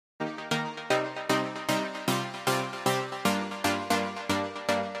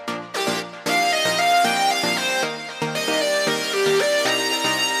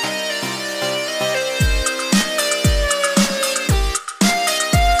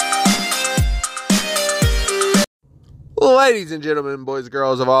Ladies and gentlemen, boys and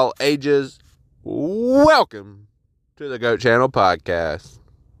girls of all ages, welcome to the Goat Channel Podcast.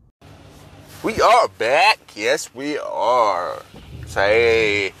 We are back. Yes, we are.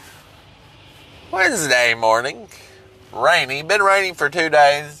 Say, Wednesday morning. Rainy. Been raining for 2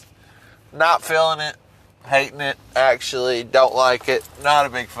 days. Not feeling it. Hating it. Actually, don't like it. Not a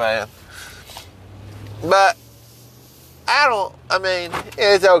big fan. But,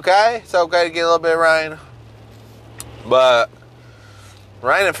 it's okay. It's okay to get a little bit of rain. But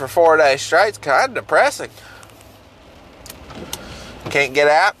raining for 4 days straight is kind of depressing. Can't get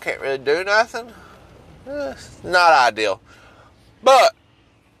out, can't really do nothing. It's not ideal. But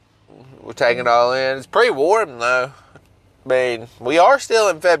we're taking it all in. It's pretty warm though. We are still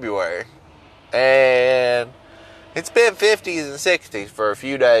in February. And it's been 50s and 60s for a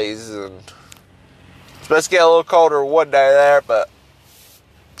few days. And it's supposed to get a little colder one day there, but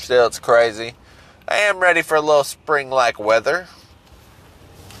still it's crazy. I am ready for a little spring-like weather.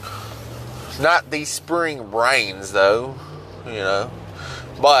 Not these spring rains, though,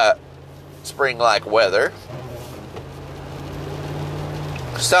 but spring-like weather.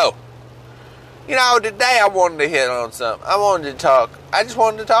 So, today I wanted to hit on something. I just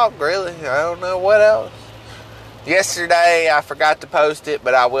wanted to talk, really. I don't know what else. Yesterday, I forgot to post it,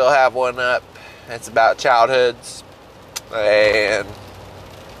 but I will have one up. It's about childhoods. And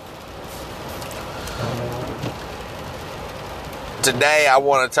today I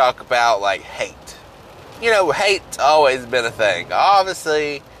want to talk about, hate. Hate's always been a thing.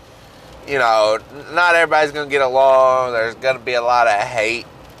 Obviously, not everybody's going to get along. There's going to be a lot of hate.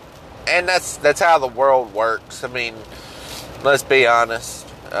 And that's how the world works. Let's be honest.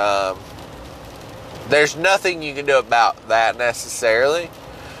 There's nothing you can do about that necessarily.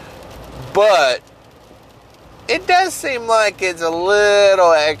 But it does seem like it's a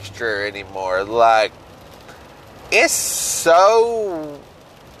little extra anymore. It's so,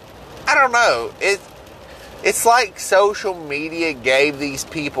 I don't know, it's like social media gave these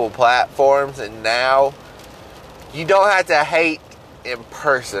people platforms, and now you don't have to hate in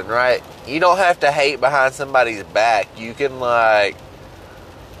person, right? You don't have to hate behind somebody's back. You can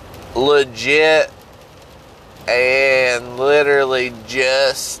legit and literally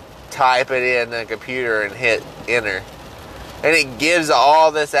just type it in the computer and hit enter. And it gives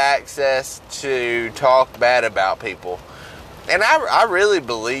all this access to talk bad about people. And I really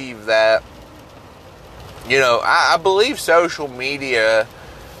believe that, I believe social media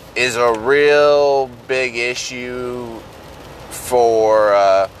is a real big issue for,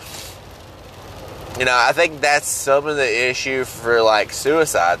 I think that's some of the issue for,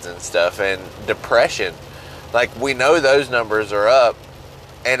 suicides and stuff and depression. We know those numbers are up.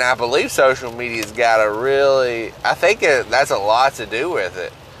 And I believe social media's got I think that's a lot to do with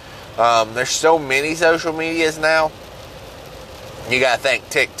it. There's so many social medias now. You gotta think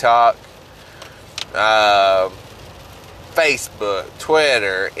TikTok, Facebook,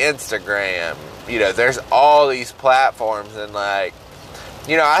 Twitter, Instagram. There's all these platforms, and I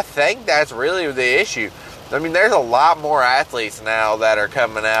think that's really the issue. There's a lot more athletes now that are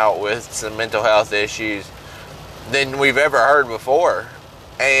coming out with some mental health issues than we've ever heard before.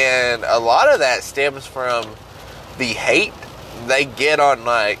 And a lot of that stems from the hate they get on,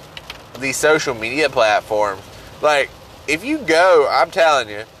 these social media platforms. If you go, I'm telling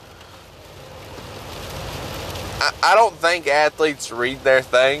you, I don't think athletes read their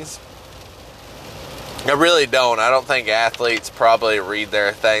things. I really don't. I don't think athletes probably read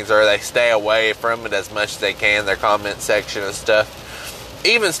their things, or they stay away from it as much as they can, their comment section and stuff.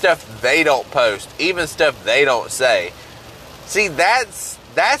 Even stuff they don't post, even stuff they don't say. See, that's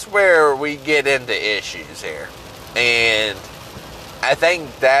where we get into issues here. And I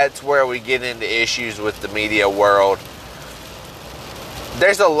think that's where we get into issues with the media world.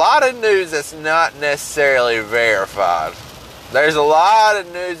 There's a lot of news that's not necessarily verified. There's a lot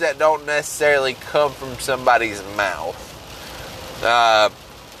of news that don't necessarily come from somebody's mouth.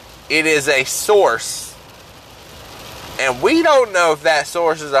 It is a source. And we don't know if that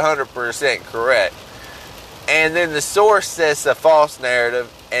source is 100% correct. And then the source says a false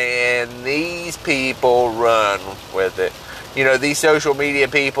narrative, and these people run with it. These social media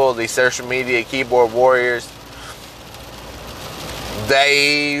people, these social media keyboard warriors,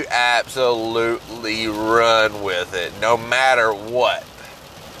 they absolutely run with it, no matter what.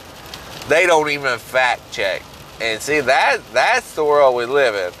 They don't even fact check. And see, that's the world we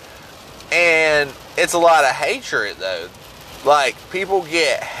live in. And it's a lot of hatred, though. People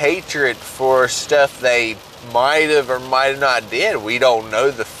get hatred for stuff they might have or might have not did. We don't know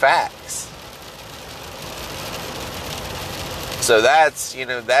the facts. So that's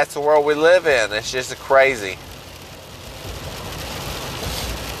the world we live in. It's just crazy.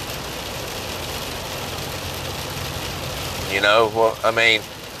 you know? Well, I mean,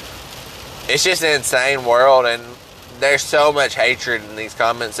 it's just an insane world, and there's so much hatred in these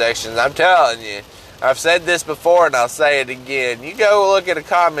comment sections. I'm telling you, I've said this before and I'll say it again. You go look at a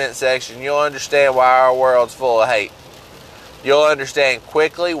comment section, you'll understand why our world's full of hate. You'll understand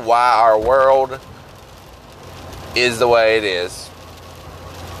quickly why our world is the way it is.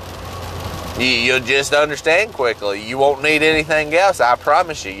 You'll just understand quickly. You won't need anything else, I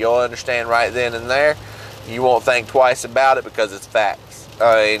promise you. You'll understand right then and there. You won't think twice about it because it's facts.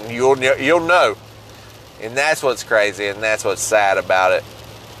 And you'll know. And that's what's crazy, and that's what's sad about it.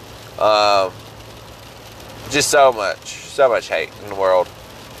 Just so much hate in the world,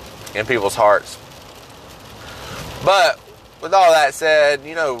 in people's hearts. But with all that said,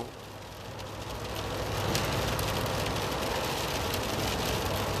 you know,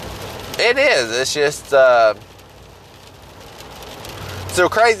 it is. It's just it's a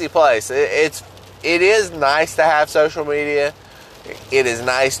crazy place. It is nice to have social media. It is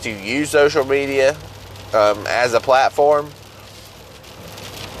nice to use social media as a platform,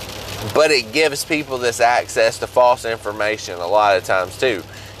 but it gives people this access to false information a lot of times too.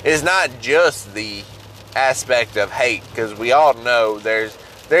 It's not just the aspect of hate, because we all know there's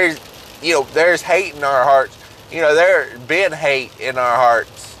hate in our hearts. You know, there's been hate in our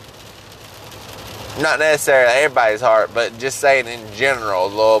hearts. Not necessarily everybody's heart, but just saying in general,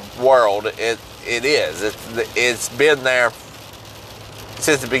 the world, it is. It's been there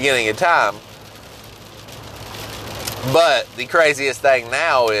since the beginning of time. But the craziest thing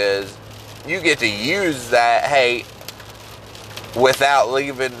now is you get to use that hate without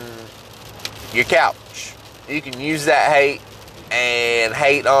leaving your couch. You can use that hate and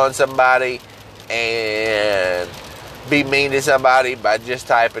hate on somebody and be mean to somebody by just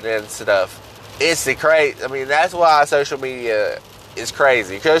typing in stuff. It's the crazy. I mean, that's why social media is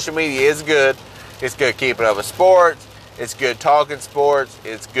crazy. Social media is good. It's good keeping up with sports. It's good talking sports.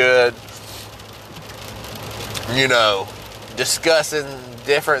 It's good, you know, discussing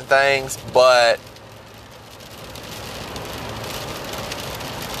different things, but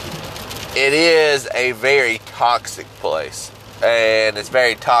it is a very toxic place, and it's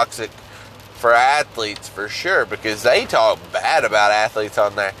very toxic for athletes for sure, because they talk bad about athletes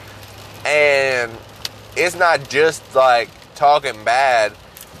on there, and it's not just like talking bad.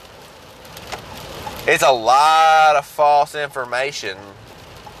 It's a lot of false information.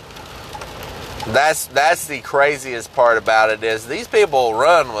 That's the craziest part about it, is these people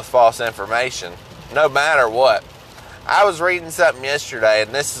run with false information no matter what. I was reading something yesterday,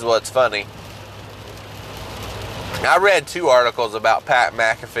 and this is what's funny. I read 2 articles about Pat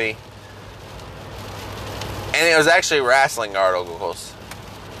McAfee, and it was actually wrestling articles.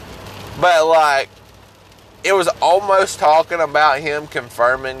 But like, it was almost talking about him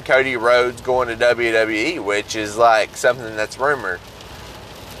confirming Cody Rhodes going to WWE, which is like something that's rumored.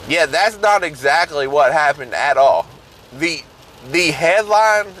 Yeah, that's not exactly what happened at all. The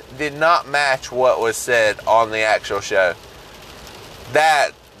headline did not match what was said on the actual show.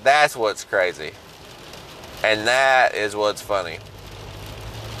 That's what's crazy. And that is what's funny.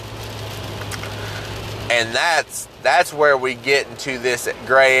 And that's where we get into this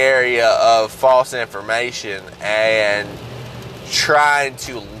gray area of false information and trying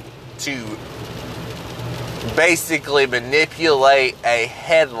to basically manipulate a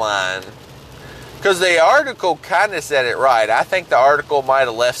headline. Because the article kind of said it right. I think the article might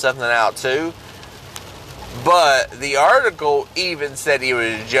have left something out too. But the article even said he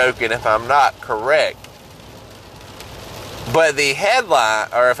was joking, if I'm not correct. But the headline,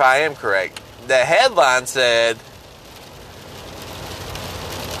 or if I am correct, the headline said,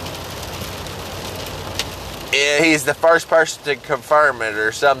 he's the first person to confirm it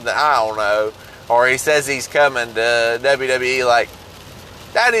or something, I don't know. Or he says he's coming to WWE. Like,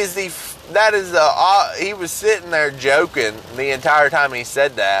 he was sitting there joking the entire time he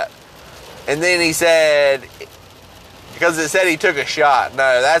said that. And then he said, because it said he took a shot.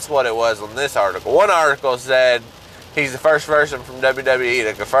 No, that's what it was on this article. One article said he's the first person from WWE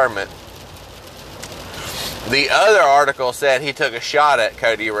to confirm it. The other article said he took a shot at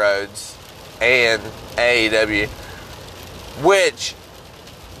Cody Rhodes and AEW, which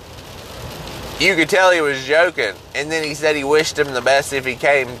you could tell he was joking. And then he said he wished him the best if he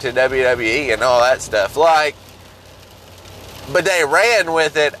came to WWE and all that stuff. Like, but they ran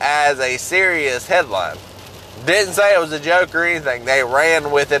with it as a serious headline. Didn't say it was a joke or anything. They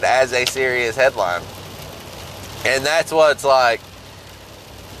ran with it as a serious headline. And that's what's like,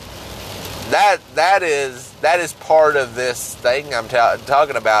 that is part of this thing I'm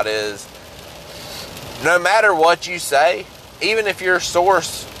talking about, is no matter what you say, even if your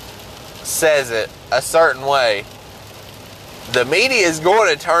source says it a certain way, the media is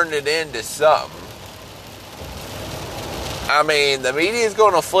going to turn it into something. I mean, the media is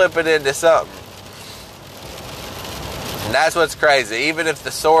going to flip it into something. And that's what's crazy. Even if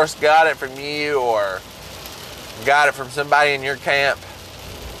the source got it from you or got it from somebody in your camp,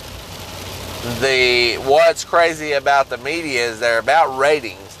 what's crazy about the media is they're about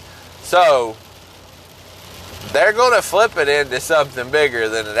ratings. So they're going to flip it into something bigger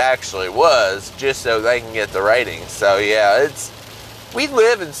than it actually was, just so they can get the ratings. So yeah, we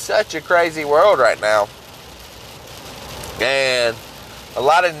live in such a crazy world right now, and a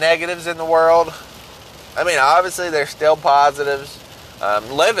lot of negatives in the world. I mean, obviously there's still positives.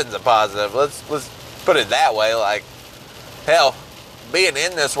 Living's a positive. Let's put it that way. Like, hell, being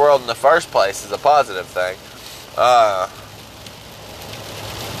in this world in the first place is a positive thing.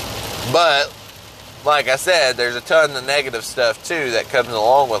 But like I said, there's a ton of negative stuff too that comes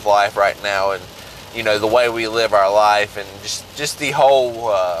along with life right now, and you know, the way we live our life, and just the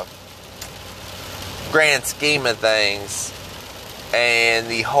whole grand scheme of things, and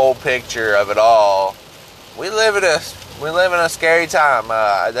the whole picture of it all. We live in a scary time.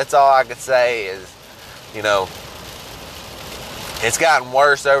 That's all I could say is, you know, it's gotten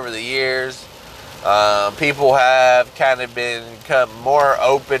worse over the years. People have kind of become more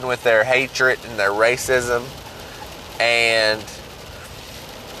open with their hatred and their racism, and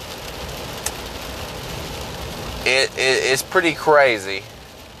it's pretty crazy,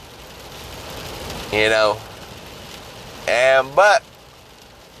 you know. But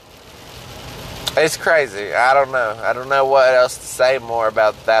it's crazy. I don't know what else to say more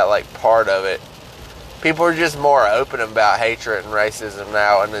about that, like, part of it. People are just more open about hatred and racism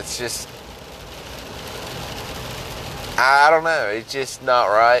now, and it's just, I don't know. It's just not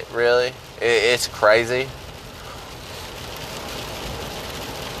right, really. It's crazy.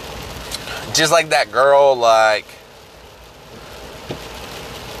 Just like that girl,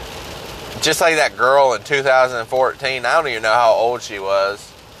 in 2014. I don't even know how old she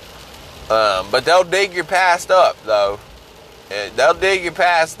was. But they'll dig your past up, though. They'll dig your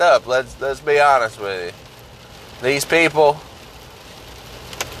past up. Let's be honest with you. These people.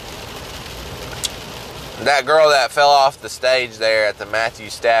 That girl that fell off the stage there at the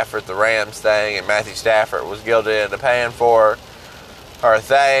Matthew Stafford, the Rams thing, and Matthew Stafford was guilty into paying for her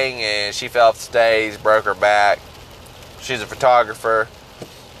thing, and she fell off the stage, broke her back. She's a photographer.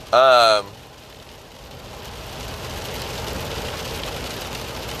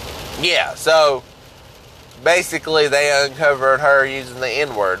 Yeah, so basically they uncovered her using the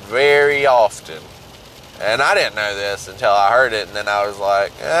N-word very often. And I didn't know this until I heard it, and then I was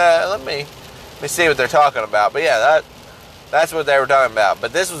like, let me see what they're talking about. But yeah, that's what they were talking about.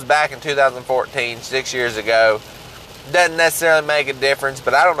 But this was back in 2014, 6 years ago. Doesn't necessarily make a difference,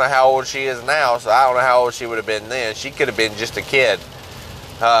 but I don't know how old she is now, so I don't know how old she would have been then. She could have been just a kid.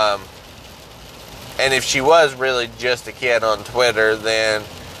 And if she was really just a kid on Twitter, then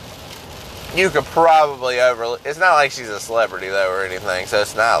you could probably overlook. It's not like she's a celebrity, though, or anything, so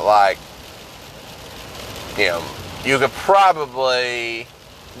it's not like, you know, you could probably,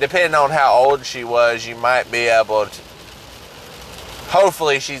 depending on how old she was, you might be able to,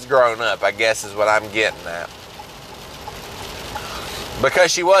 hopefully she's grown up, I guess is what I'm getting at.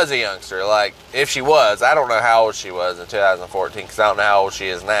 Because she was a youngster. Like, if she was, I don't know how old she was in 2014, because I don't know how old she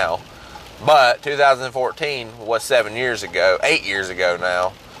is now. But 2014 was 7 years ago, 8 years ago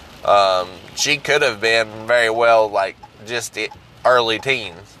now. She could have been very well, like, just early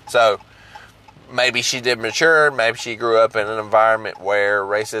teens. So maybe she did mature. Maybe she grew up in an environment where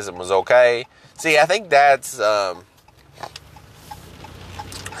racism was okay. See, I think that's,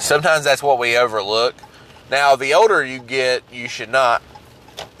 sometimes that's what we overlook. Now, the older you get, you should not,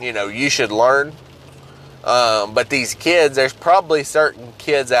 you know, you should learn. But these kids, there's probably certain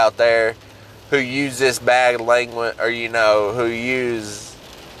kids out there who use this bad language, or, you know, who use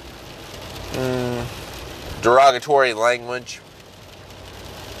derogatory language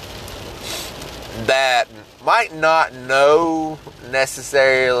that might not know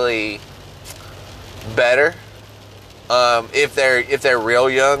necessarily better if they're real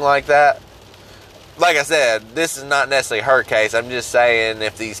young like that. Like I said, this is not necessarily her case. I'm just saying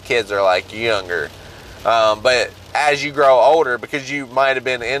if these kids are like younger. But as you grow older, because you might have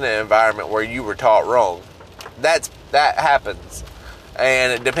been in an environment where you were taught wrong, that happens.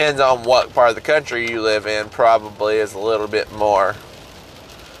 And it depends on what part of the country you live in, probably is a little bit more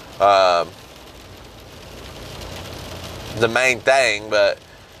the main thing. But,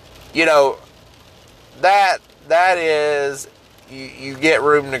 you know, that is, you get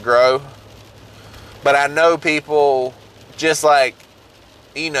room to grow. But I know people, just like,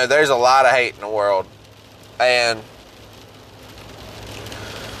 you know, there's a lot of hate in the world. And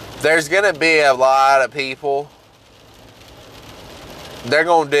there's going to be a lot of people, they're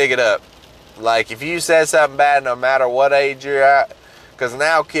going to dig it up. Like, if you said something bad, no matter what age you're at, because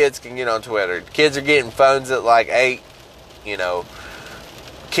now kids can get on Twitter. Kids are getting phones at like 8, you know.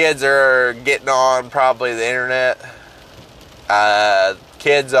 Kids are getting on probably the internet.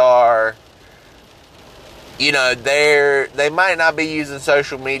 Kids are, you know, they might not be using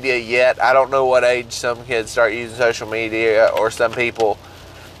social media yet. I don't know what age some kids start using social media, or some people.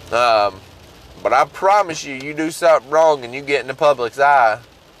 But I promise you, you do something wrong and you get in the public's eye.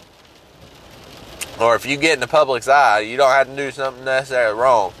 Or if you get in the public's eye, you don't have to do something necessarily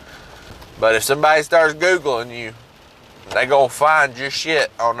wrong. But if somebody starts Googling you, they're going to find your shit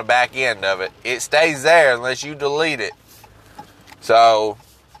on the back end of it. It stays there unless you delete it. So,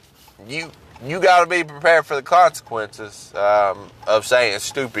 you got to be prepared for the consequences of saying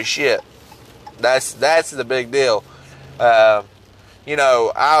stupid shit. That's the big deal. You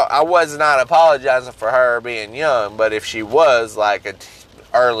know, I was not apologizing for her being young, but if she was like an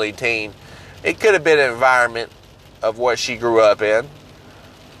early teen, it could have been an environment of what she grew up in.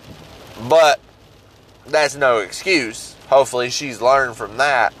 But that's no excuse. Hopefully she's learned from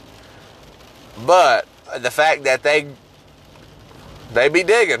that. But the fact that they be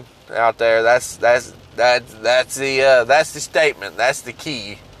digging out there, that's the statement. That's the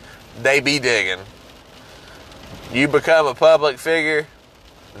key. They be digging. You become a public figure,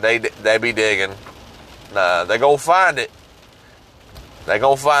 they be digging. They gonna find it. They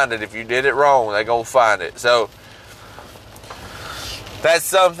gonna find it. If you did it wrong, they gonna find it. So that's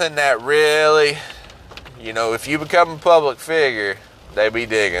something that really, you know, if you become a public figure, they be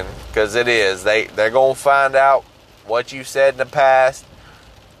digging, because it is. They're gonna find out what you said in the past.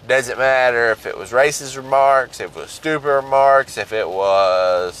 Doesn't matter if it was racist remarks, if it was stupid remarks, if it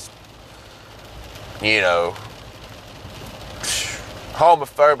was, you know,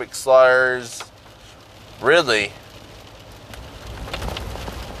 homophobic slurs. Really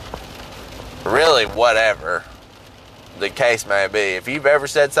whatever the case may be. If you've ever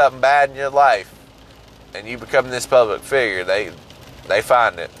said something bad in your life and you become this public figure, they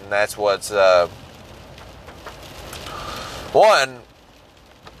find it. And that's what's one,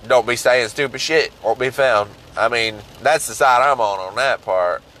 don't be saying stupid shit, won't be found. I mean, that's the side I'm on that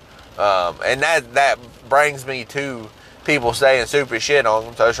part. And that brings me to people saying stupid shit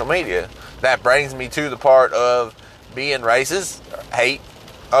on social media. That brings me to the part of being racist, hate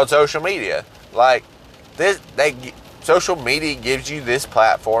on social media. Like, social media gives you this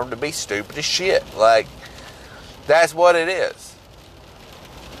platform to be stupid as shit. Like, that's what it is.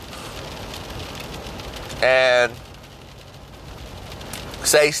 And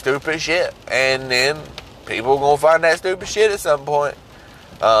say stupid shit, and then people gonna find that stupid shit at some point.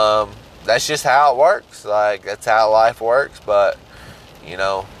 That's just how it works. Like, that's how life works. But, you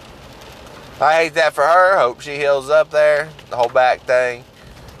know, I hate that for her. Hope she heals up there, the whole back thing.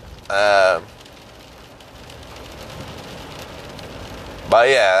 But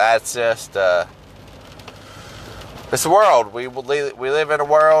yeah, that's just it's the world. We live in a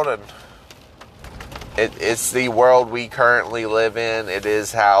world, and it's the world we currently live in. It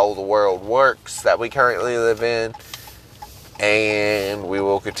is how the world works that we currently live in, and we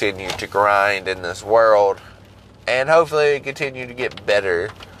will continue to grind in this world, and hopefully continue to get better.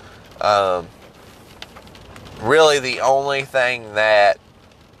 Really, the only thing that,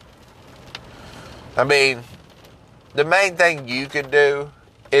 I mean, the main thing you can do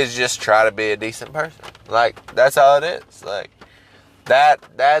is just try to be a decent person. Like, that's all it is. Like,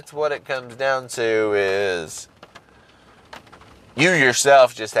 that's what it comes down to, is you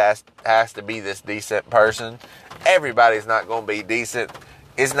yourself just has to be this decent person. Everybody's not going to be decent.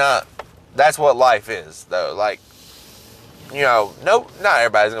 It's not, that's what life is, though. Like, you know, no, not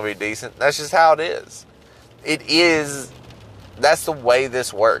everybody's going to be decent. That's just how it is. It is, that's the way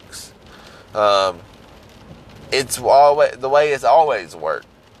this works. It's always the way it's always worked.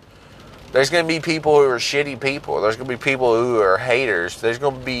 There's going to be people who are shitty people. There's going to be people who are haters. There's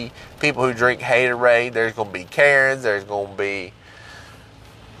going to be people who drink Haterade. There's going to be Karens. There's going to be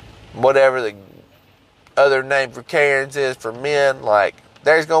whatever the other name for Karens is for men. Like,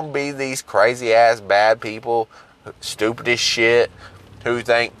 there's going to be these crazy ass bad people, stupid as shit, who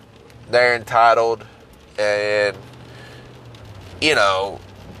think they're entitled, and, you know,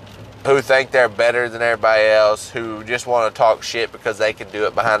 who think they're better than everybody else, who just want to talk shit because they can do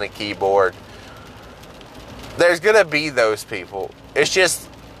it behind a keyboard. There's going to be those people. It's just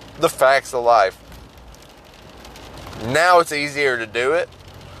the facts of life. Now it's easier to do it,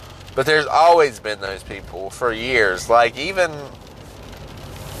 but there's always been those people for years. Like, even,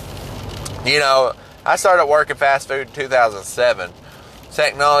 you know, I started working fast food in 2007,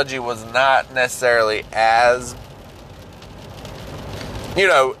 technology was not necessarily as,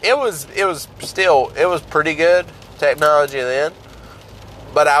 it was pretty good technology then,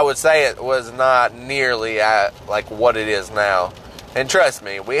 but I would say it was not nearly at like what it is now. And trust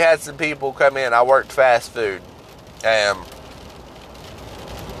me, we had some people come in. I worked fast food, and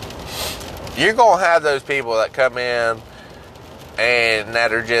you're gonna have those people that come in and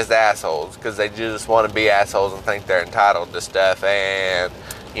that are just assholes because they just want to be assholes and think they're entitled to stuff. And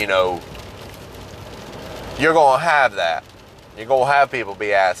you're gonna have that. You're gonna have people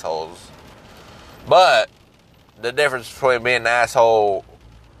be assholes. But the difference between being an asshole,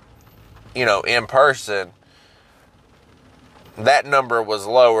 in person, that number was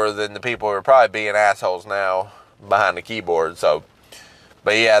lower than the people who are probably being assholes now behind the keyboard. So,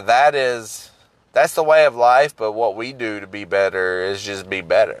 but yeah, that's the way of life. But what we do to be better is just be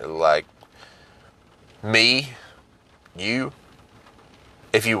better. Like me, you.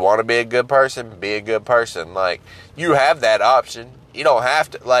 If you want to be a good person, be a good person. Like, you have that option. You don't have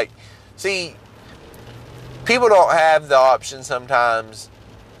to, see, people don't have the option sometimes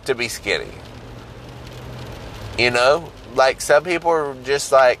to be skinny. Like, some people are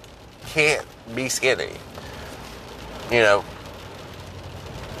just, can't be skinny.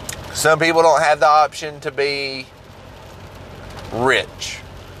 Some people don't have the option to be rich.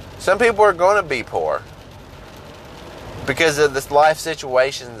 Some people are going to be poor because of the life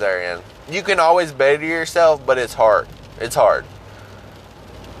situations they're in. You can always better yourself, but it's hard. It's hard.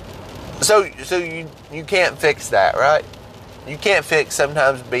 So you can't fix that, right? You can't fix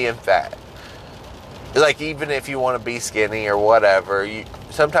sometimes being fat. Like, even if you want to be skinny or whatever,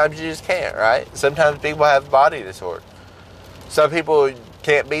 sometimes you just can't, right? Sometimes people have body disorders. Some people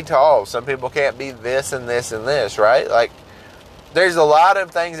can't be tall. Some people can't be this and this and this, right? Like, there's a lot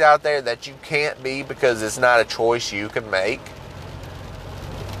of things out there that you can't be because it's not a choice you can make.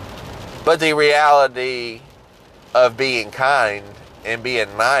 But the reality of being kind and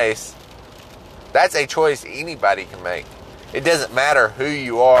being nice, that's a choice anybody can make. It doesn't matter who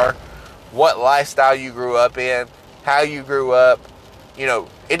you are, what lifestyle you grew up in, how you grew up.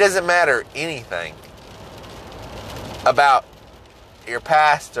 It doesn't matter anything about your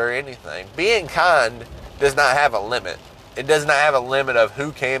past or anything. Being kind does not have a limit. It does not have a limit of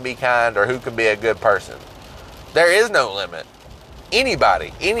who can be kind or who can be a good person. There is no limit.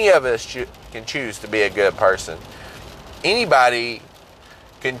 Anybody, any of us can choose to be a good person. Anybody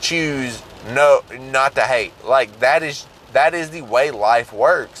can choose not to hate. Like, that is the way life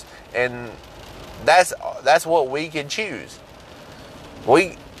works, and that's what we can choose.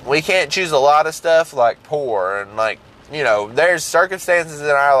 We can't choose a lot of stuff, like poor, and there's circumstances in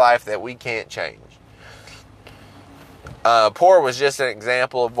our life that we can't change. Poor was just an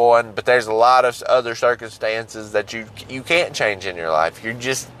example of one, but there's a lot of other circumstances that you can't change in your life. You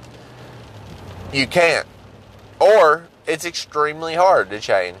can't. Or it's extremely hard to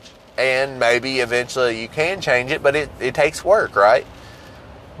change. And maybe eventually you can change it, but it takes work, right?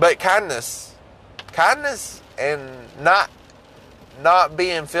 But kindness and not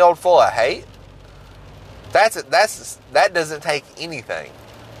being filled full of hate, that doesn't take anything.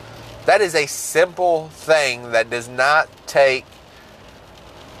 That is a simple thing that does not take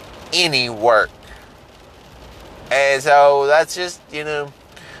any work. And so that's just, I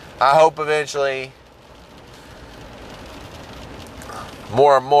hope eventually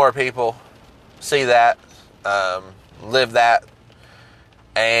more and more people see that, live that,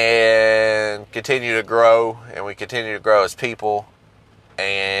 and continue to grow, and we continue to grow as people.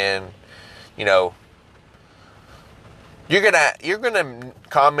 And you're gonna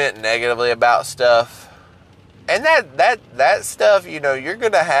comment negatively about stuff, and that stuff, you're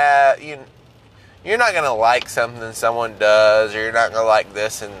gonna have, you're not gonna like something someone does, or you're not gonna like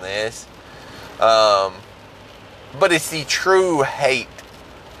this and this, but it's the true hate.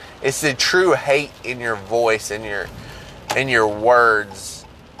 It's the true hate in your voice and in your words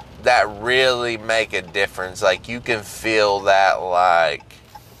that really make a difference. Like, you can feel that,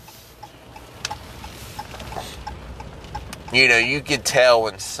 you can tell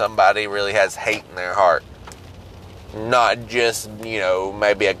when somebody really has hate in their heart. Not just,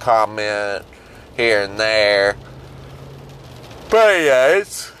 maybe a comment here and there. But yeah,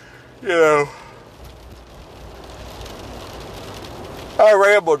 it's, I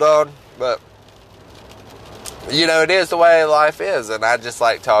rambled on, but it is the way life is, and I just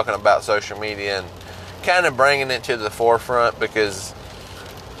like talking about social media and kind of bringing it to the forefront, because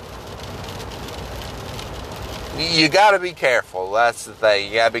you got to be careful. That's the thing.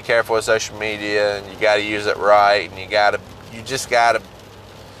 You got to be careful with social media, and you got to use it right, and you just got to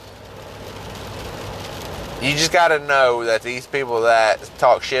You just got to know that these people that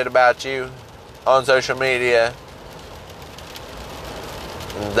talk shit about you on social media,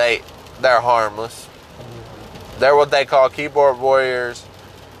 they're harmless. They're what they call keyboard warriors,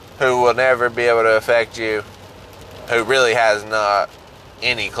 who will never be able to affect you, who really has not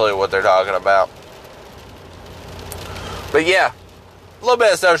any clue what they're talking about. But yeah, a little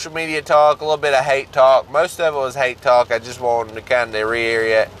bit of social media talk, a little bit of hate talk. Most of it was hate talk. I just wanted to kind of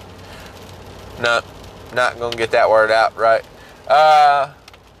reiterate. No, not going to get that word out right. I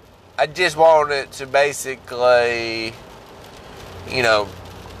just wanted to basically,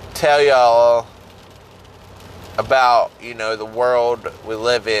 tell y'all about, the world we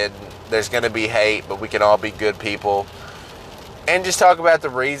live in. There's going to be hate, but we can all be good people. And just talk about the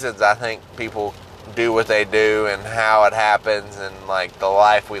reasons I think people do what they do and how it happens and, like, the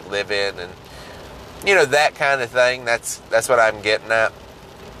life we live in and, that kind of thing. That's what I'm getting at.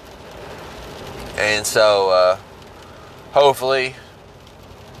 And so, hopefully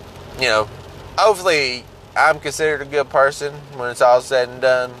I'm considered a good person when it's all said and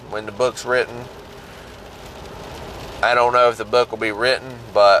done, when the book's written. I don't know if the book will be written,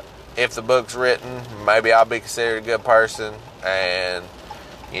 but if the book's written, maybe I'll be considered a good person, and,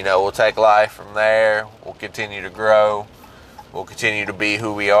 we'll take life from there. We'll continue to grow. We'll continue to be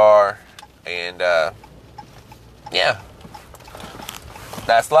who we are, and, yeah,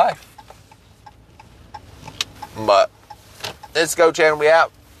 that's life. But, let's go, channel. We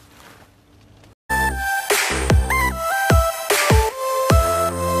out.